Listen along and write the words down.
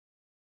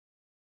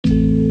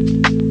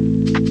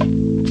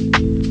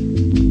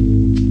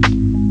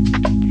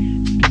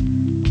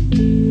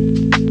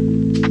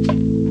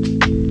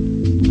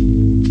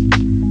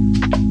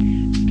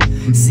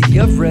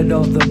read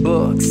all the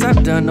books,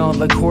 I've done all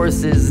the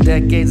courses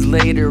decades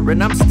later,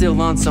 and I'm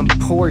still on some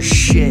poor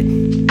shit.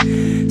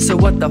 So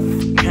what the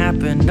f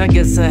happened? I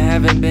guess I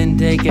haven't been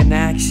taking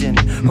action,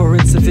 or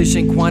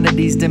insufficient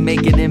quantities to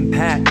make an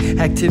impact.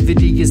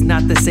 Activity is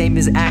not the same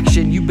as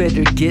action, you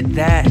better get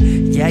that.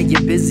 Yeah,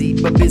 you're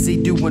busy, but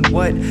busy doing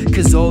what?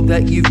 Cause all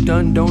that you've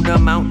done don't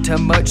amount to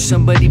much.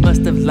 Somebody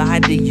must have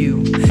lied to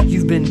you,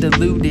 you've been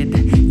deluded.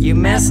 You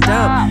messed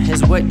up,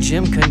 is what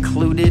Jim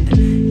concluded.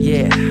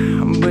 Yeah,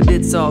 but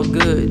it's all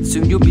good.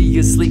 Soon you'll be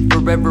asleep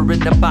forever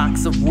in a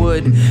box of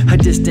wood. A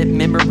distant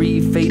memory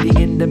fading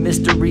into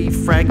mystery,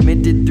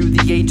 fragmented through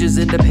the ages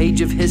in a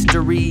page of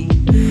history.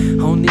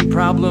 Only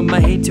problem, I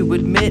hate to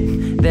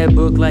admit, that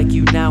book like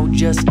you now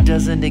just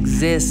doesn't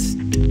exist.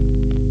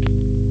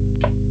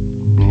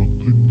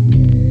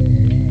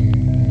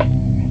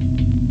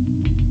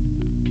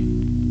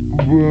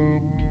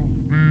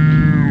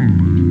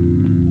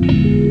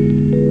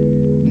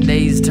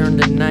 Days turn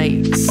to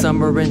night,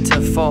 summer into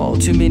fall.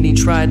 Too many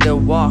tried to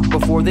walk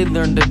before they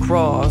learned to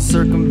crawl.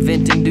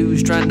 Circumventing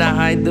dues, trying to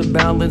hide the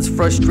balance.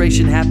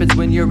 Frustration happens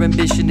when your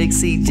ambition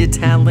exceeds your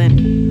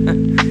talent.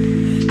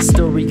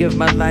 Story of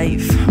my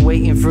life,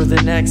 waiting for the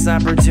next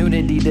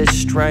opportunity to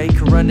strike.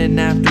 Running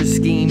after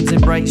schemes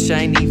and bright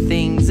shiny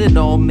things. It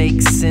all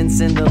makes sense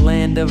in the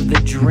land of the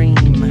dream.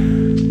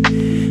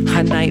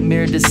 A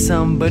nightmare to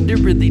some, but it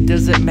really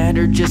doesn't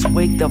matter, just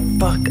wake the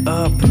fuck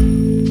up.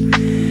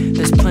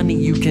 There's plenty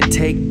you can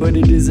take, but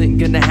it isn't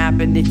gonna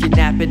happen if you're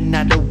napping,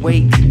 not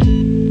awake.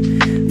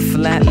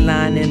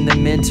 Flatline in the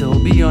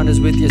mental, be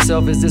honest with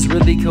yourself, is this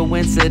really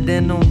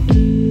coincidental?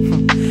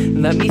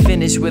 Let me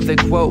finish with a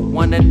quote,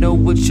 wanna know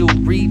what you'll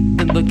reap,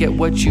 then look at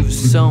what you've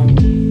sown.